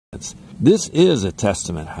This is a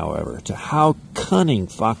testament, however, to how cunning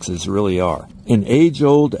foxes really are. An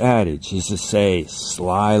age-old adage is to say,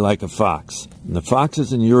 sly like a fox. And the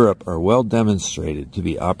foxes in Europe are well demonstrated to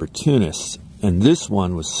be opportunists, and this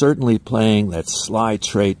one was certainly playing that sly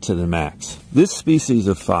trait to the max. This species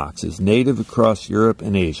of fox is native across Europe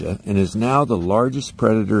and Asia and is now the largest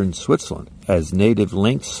predator in Switzerland, as native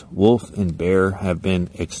lynx, wolf, and bear have been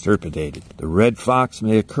extirpated. The red fox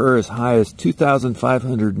may occur as high as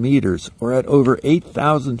 2,500 meters or at over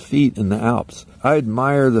 8,000 feet in the Alps. I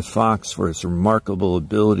admire the fox for its remarkable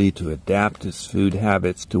ability to adapt its food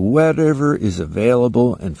habits to whatever is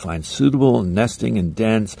available and find suitable nesting and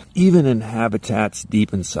dens, even in habitats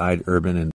deep inside urban environments.